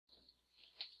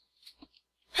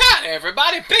Hi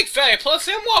everybody, Big Fatty Plus,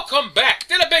 and welcome back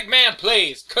to the BygMan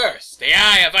Plays Curse, the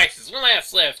Eye of Isis. When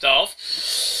last left off,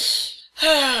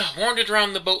 wandered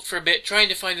around the boat for a bit, trying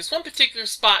to find this one particular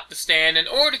spot to stand in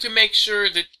order to make sure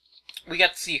that we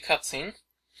got to see a cutscene.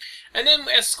 And then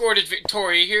escorted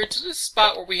Victoria here to this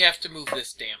spot where we have to move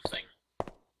this damn thing.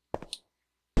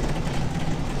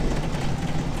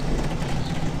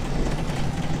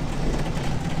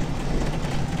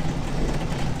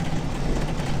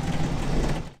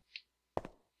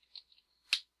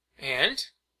 And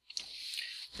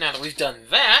now that we've done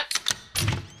that,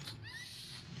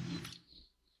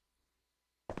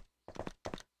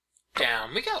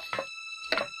 down we go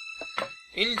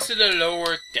into the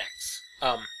lower decks.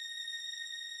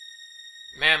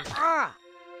 Ma'am.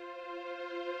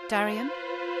 Darien?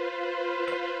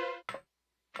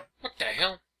 What the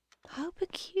hell? How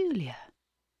peculiar.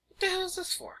 What the hell is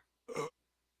this for?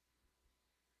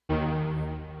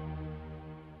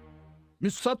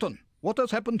 Miss Sutton, what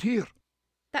has happened here?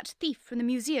 That thief from the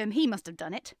museum, he must have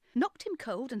done it. Knocked him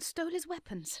cold and stole his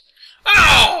weapons.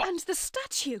 Oh! And the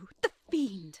statue! The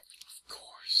fiend! Of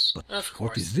course. But Of course.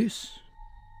 what is this?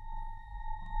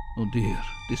 Oh dear,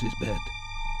 this is bad.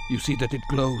 You see that it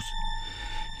glows?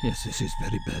 Yes, this is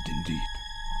very bad indeed.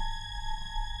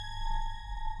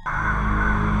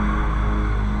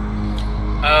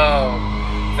 Oh,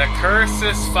 the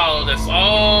curses followed us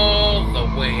all the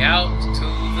way out to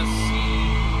the sea.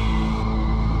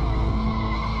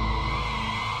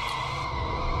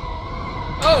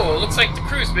 Oh, it looks like the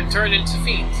crew's been turned into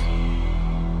fiends.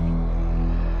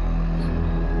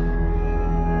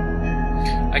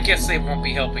 I guess they won't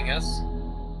be helping us.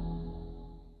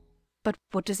 But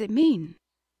what does it mean?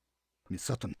 Miss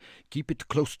Sutton, keep it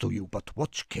close to you, but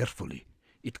watch carefully.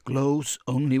 It glows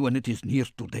only when it is near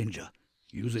to danger.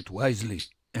 Use it wisely,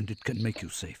 and it can make you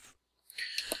safe.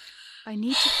 I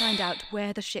need to find out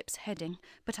where the ship's heading,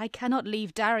 but I cannot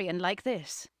leave Darien like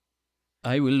this.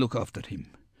 I will look after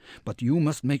him, but you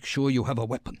must make sure you have a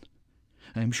weapon.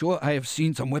 I am sure I have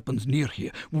seen some weapons near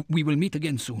here. We will meet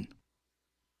again soon.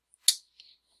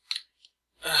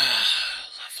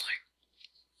 Lovely.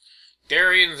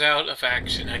 Darien's out of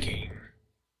action again.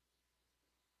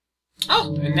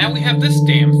 Oh, and now we have this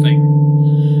damn thing.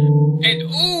 And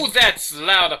ooh, that's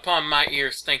loud upon my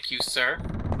ears. Thank you, sir.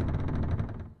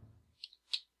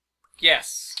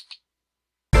 Yes.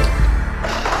 And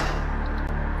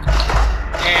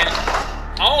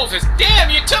all of his...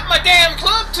 Damn, you took my damn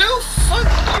club too? Fuck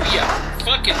you, you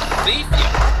fucking thief, you.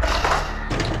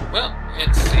 Well,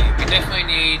 let's see. We definitely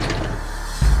need...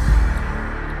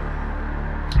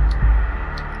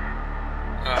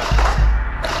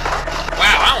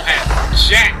 wow, I don't have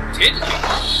jack diddly.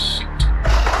 Shoot.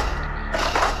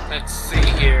 Let's see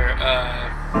here.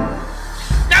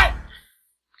 No!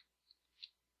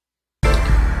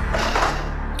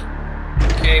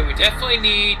 Okay, we definitely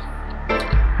need...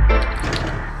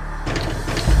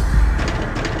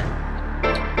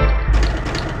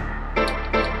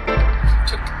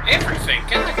 Took everything.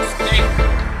 God dang.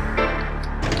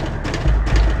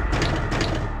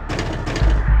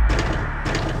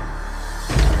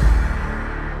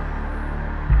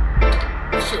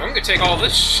 I'm gonna take all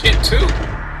this shit too.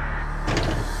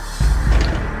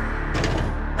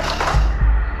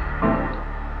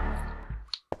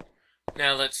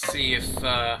 Now let's see if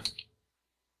well,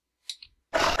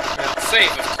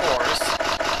 save, of course.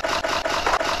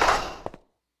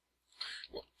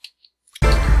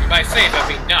 And by save I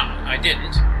mean nah, I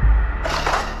didn't.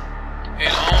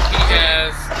 And all he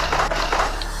has...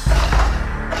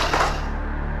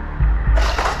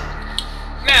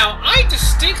 Now, I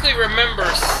distinctly remember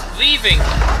leaving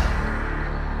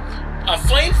a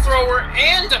flamethrower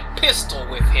and a pistol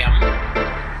with him.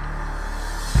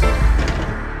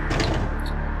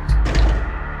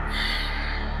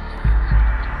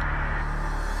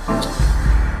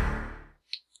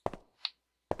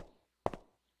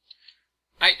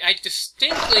 I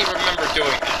distinctly remember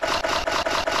doing that.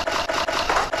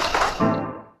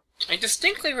 I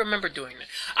distinctly remember doing that.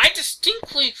 I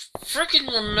distinctly freaking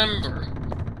remember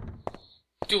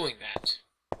doing that.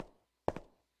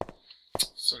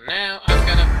 So now I've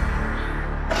gotta...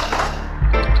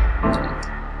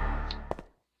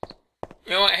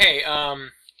 You know what, hey,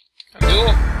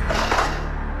 Abdul?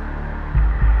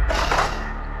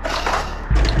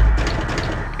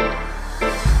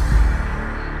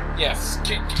 Yes,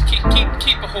 keep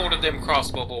a hold of them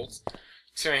crossbow bolts.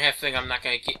 Considering half thing I'm not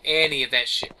gonna get any of that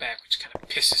shit back, which kind of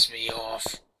pisses me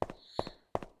off.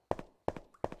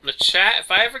 The chat, if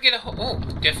I ever get a... Oh,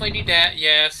 definitely need that,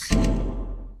 yes.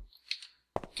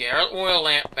 Get our oil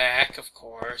lamp back, of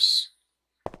course.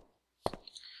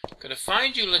 Gonna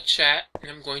find you, LeChat,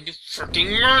 and I'm going to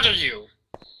freaking murder you.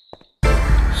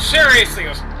 Seriously.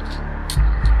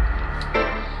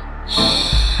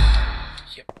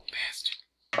 You bastard.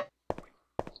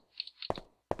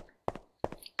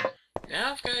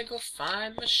 Now I've gotta go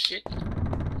find my shit.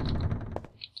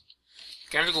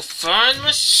 Gotta go find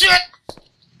my shit!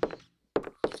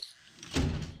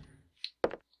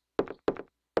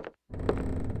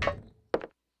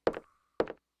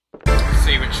 Let's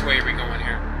see which way are we going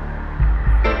here.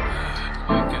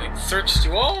 I'm gonna search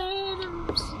through all the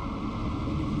rooms.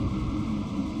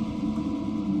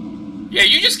 Yeah,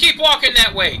 you just keep walking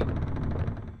that way.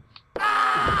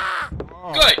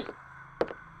 Good.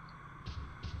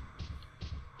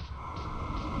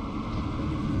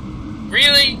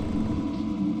 Really?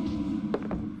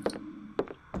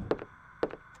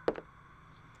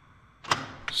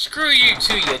 Screw you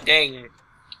too, you dang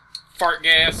fart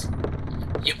gas.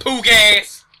 You poo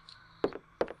gas.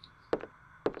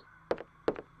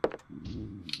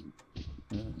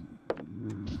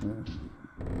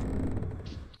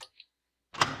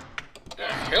 The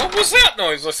hell was that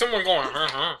noise? Like someone going,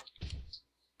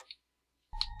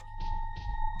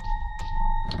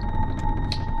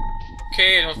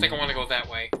 Okay, I don't think I want to go that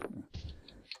way.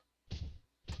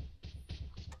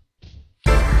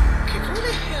 Okay, where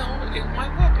the hell is my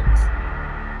weapons?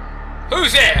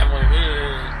 Who's that? I'm like,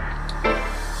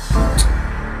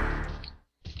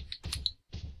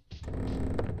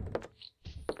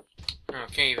 I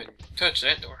can't even touch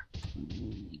that door.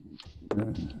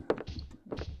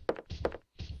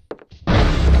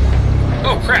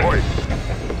 Oh crap! Boy.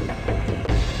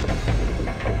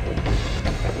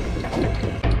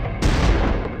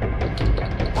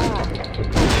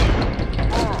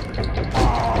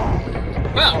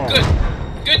 Well,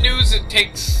 good news, it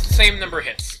takes same number of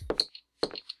hits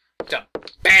to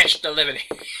bash the living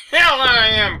hell out of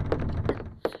him!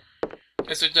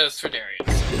 As it does for Darien.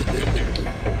 So, good news.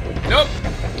 Nope!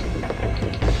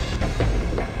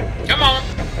 Come on!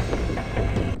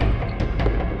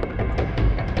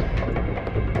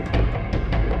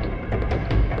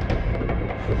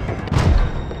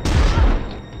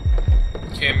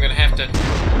 Okay, I'm gonna have to...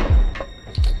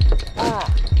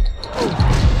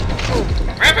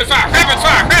 Rapid fire! Rapid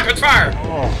fire! Rapid fire!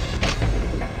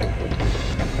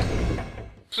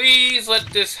 Please let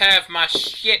this have my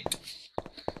shit.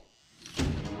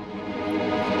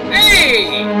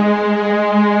 Hey!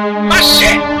 My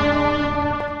shit!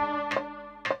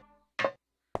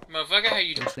 Motherfucker, how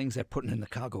you doing? Those things they're putting in the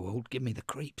cargo hold give me the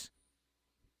creeps.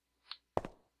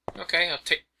 Okay, I'll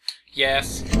take...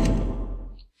 Yes.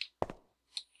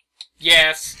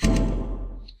 Yes.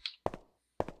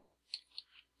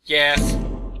 Yes.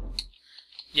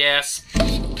 Yes.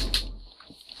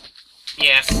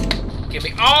 Yes. Give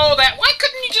me all that. Why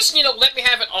couldn't you just, let me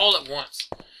have it all at once?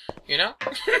 You know?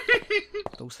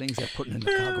 Those things they're putting in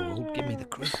the cargo hold give me the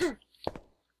creeps. Give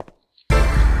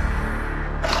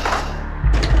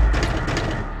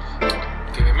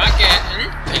me my gat.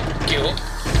 Thank you.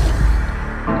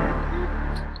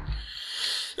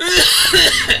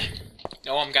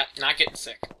 No, I'm not getting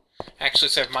sick. Actually,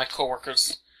 some of my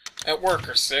coworkers at work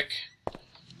are sick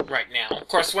right now. Of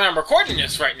course, when I'm recording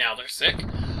this right now, they're sick.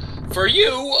 For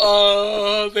you,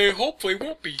 they hopefully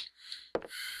won't be.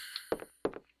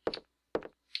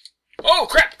 Oh,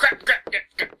 crap, crap, crap, crap,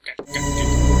 crap, crap, crap.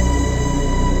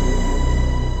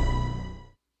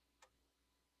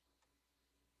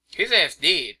 His ass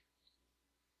dead.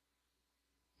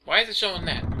 Why is it showing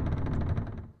that?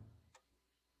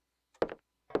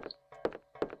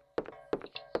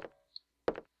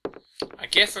 I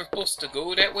guess I'm supposed to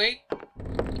go that way?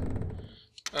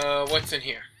 What's in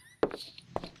here?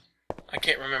 I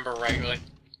can't remember rightly.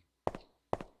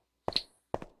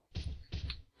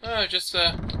 Oh, just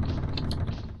a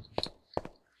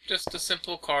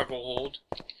simple cargo hold.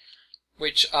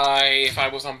 Which if I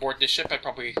was on board this ship, I'd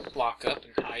probably lock up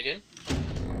and hide in.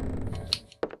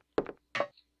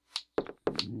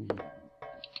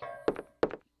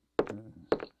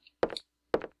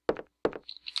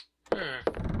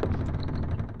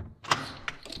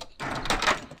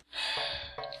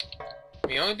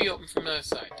 May only be open from the other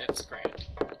side, that's grand.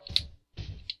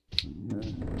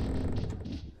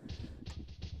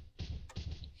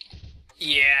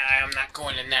 Yeah, I'm not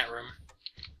going in that room.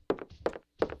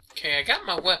 Okay, I got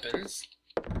my weapons.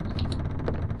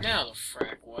 Now the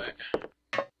frack what?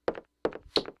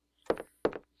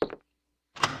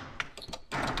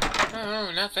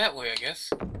 Oh, not that way, I guess.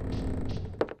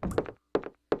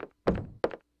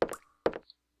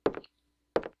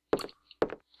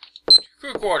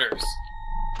 Crew quarters.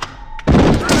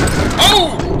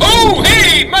 Oh! Oh!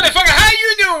 Hey! Motherfucker, how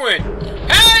you doing?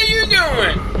 How you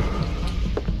doing?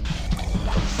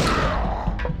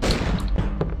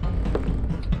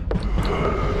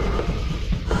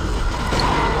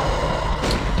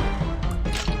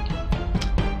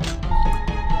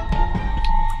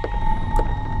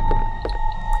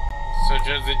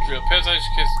 the drill. Parasite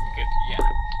kiss. Yeah.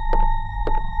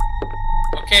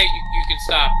 Okay, you can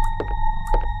stop.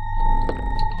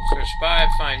 Search by,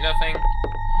 find nothing.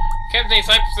 Captain Ace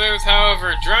observes,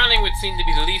 however, drowning would seem to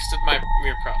be the least of my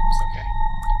mere problems. Okay.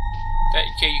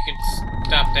 Okay, you can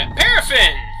stop that.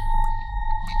 Paraffin!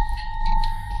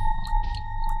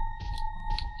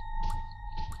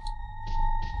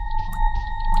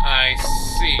 I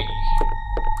see.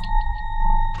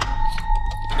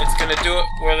 It's gonna do it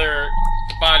whether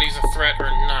the body's a threat or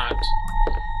not.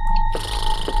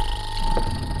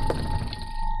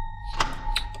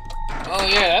 Oh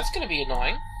yeah, that's gonna be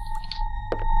annoying.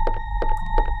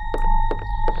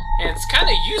 And it's kind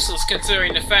of useless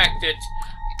considering the fact that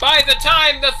by the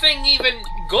time the thing even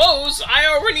glows, I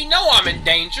already know I'm in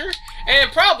danger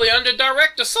and probably under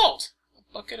direct assault. A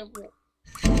bucket of water.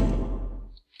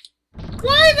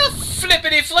 Why the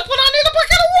flippity flip would I need a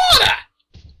bucket of water?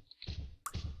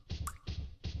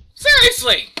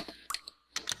 Seriously!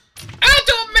 That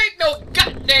don't make no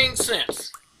goddamn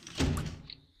sense.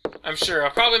 I'm sure it'll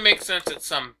probably make sense at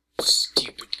some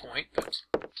stupid point, but...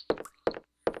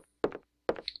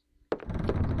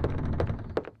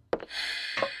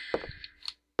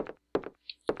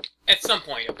 at some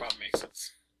point it'll probably make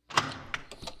sense.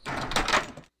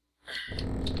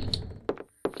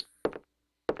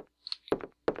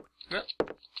 Well,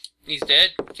 he's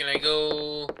dead. Can I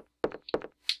go...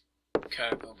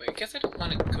 cargo bay? I guess I don't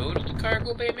want to go to the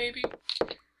cargo bay, maybe?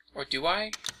 Or do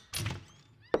I?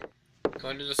 Go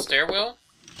into the stairwell?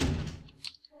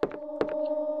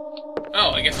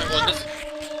 Oh, I guess I'm going this way.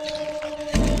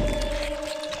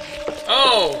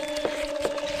 Oh!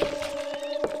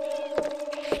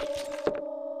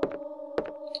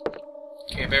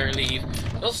 Okay, I better leave.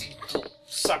 Those little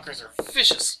suckers are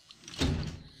vicious.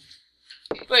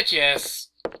 But yes.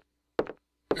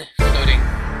 Floating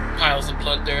piles of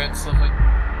blood there, that's lovely.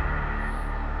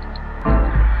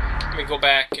 Let me go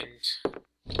back and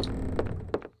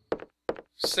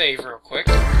save real quick.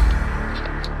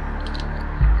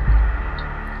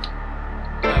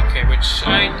 Okay, which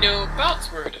I know about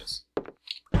where it is.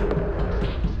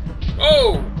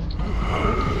 Oh!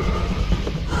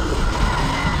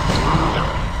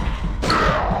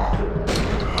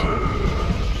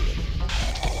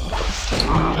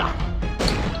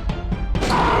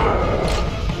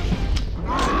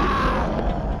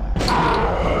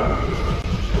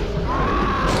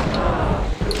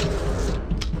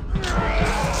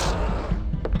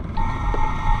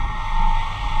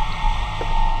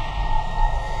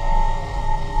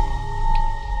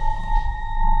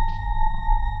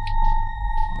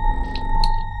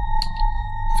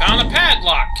 Found a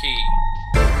padlock key.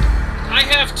 I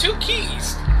have 2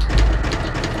 keys.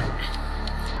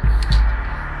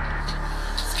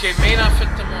 This key may not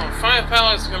fit them all. Find a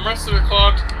padlock has become rusted or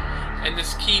clogged, and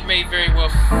this key may very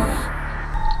well.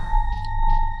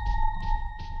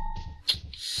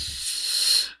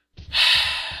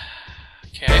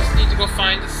 Okay, I just need to go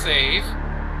find the save.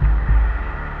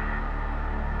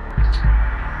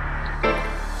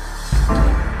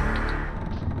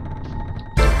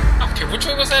 Which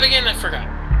way was that again? I forgot.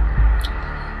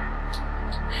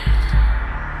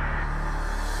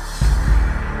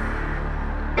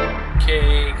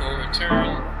 Okay, go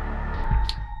return.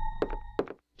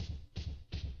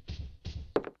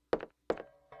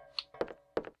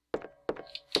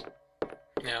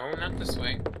 No, not this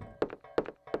way.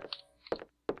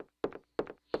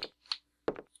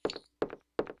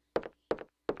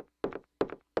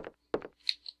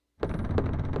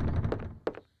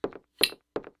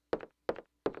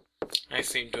 I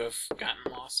seem to have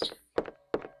gotten lost.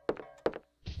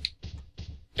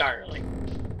 Direly.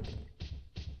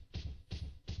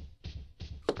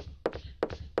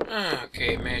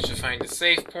 Okay, managed to find the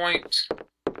save point.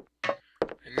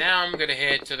 And now I'm gonna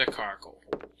head to the cargo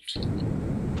hold.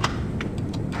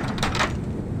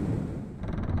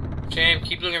 Jam,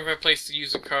 keep looking for a place to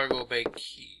use the cargo bay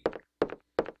key.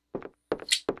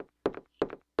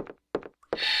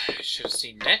 Should have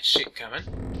seen that shit coming.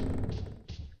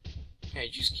 Hey,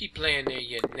 just keep laying there,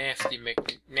 you nasty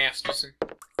McNasterson.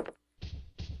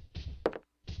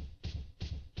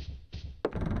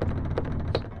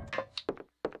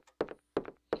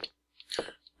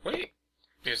 Wait,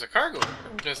 there's a cargo.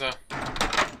 There's a...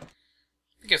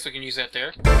 I guess we can use that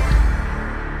there.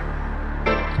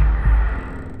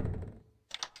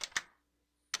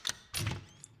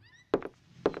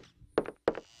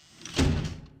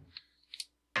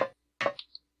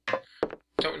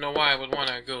 Don't know why I would want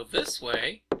to go this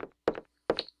way.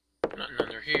 Nothing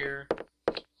under here.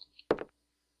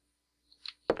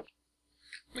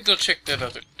 Let me go check that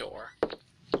other door.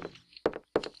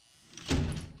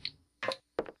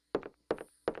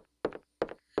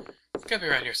 Gotta be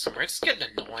around here somewhere. It's getting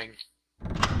annoying.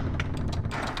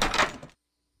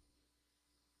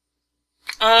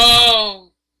 Oh!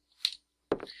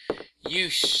 You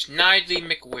Schneidly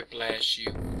McWhiplash,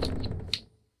 you.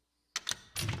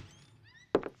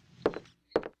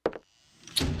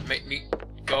 Make me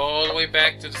go all the way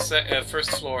back to the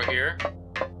first floor here.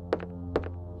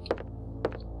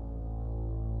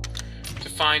 To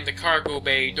find the cargo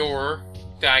bay door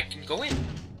that I can go in.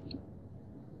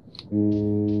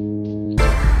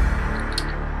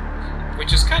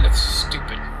 Which is kind of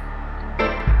stupid.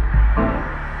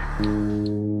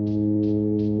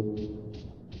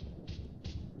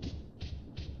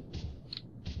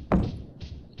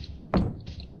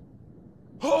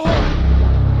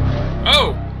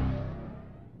 Oh!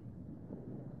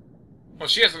 Well,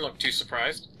 she doesn't look too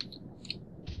surprised.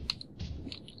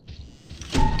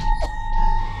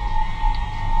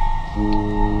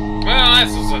 Well,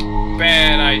 this is a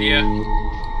bad idea.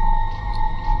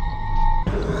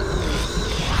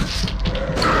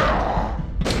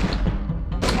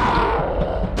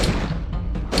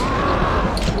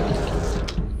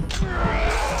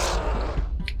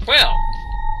 Well,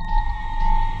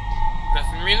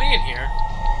 nothing really in here.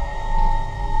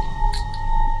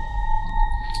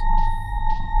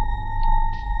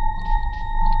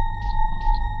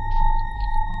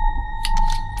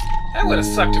 That would have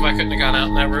sucked if I couldn't have gone out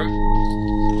in that room.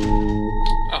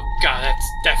 Oh god,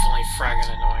 that's definitely fragging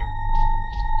annoying.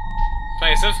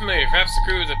 Place unfamiliar, perhaps the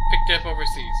crew that picked up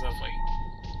overseas. Lovely.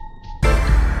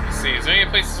 Let's see, is there any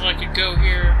places I could go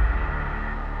here?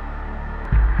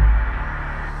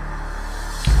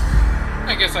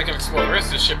 I guess I can explore the rest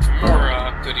of the ship for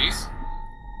more goodies.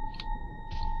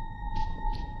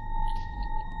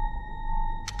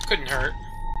 Couldn't hurt.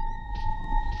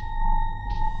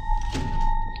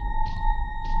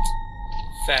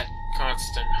 That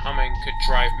constant humming could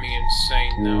drive me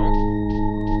insane, though.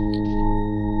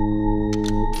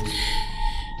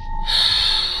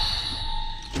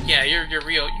 Yeah, you're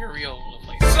real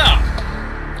lovely. So,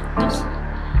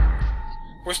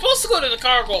 we're supposed to go to the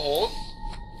cargo hold,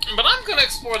 but I'm gonna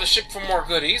explore the ship for more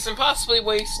goodies and possibly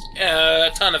waste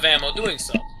a ton of ammo doing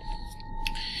so.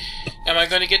 Am I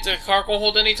gonna get to the cargo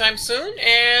hold anytime soon?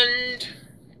 And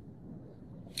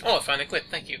oh, I finally quit.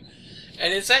 Thank you.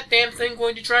 And is that damn thing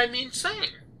going to drive me insane?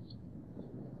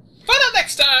 Find out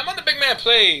next time on the BygMan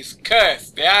Plays Curse,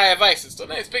 the Eye of Isis. So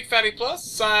it's Big Fatty Plus,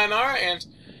 sayonara, and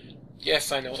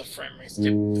yes, I know the frame rate's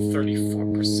dipped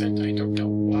 34%. I don't know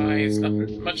why. There's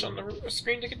nothing much on the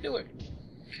screen that can do it.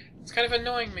 It's kind of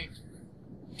annoying me.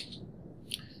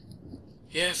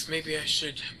 Yes, maybe I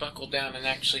should buckle down and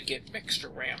actually get extra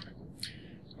RAM.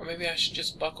 Or maybe I should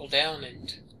just buckle down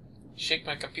and shake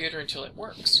my computer until it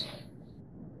works.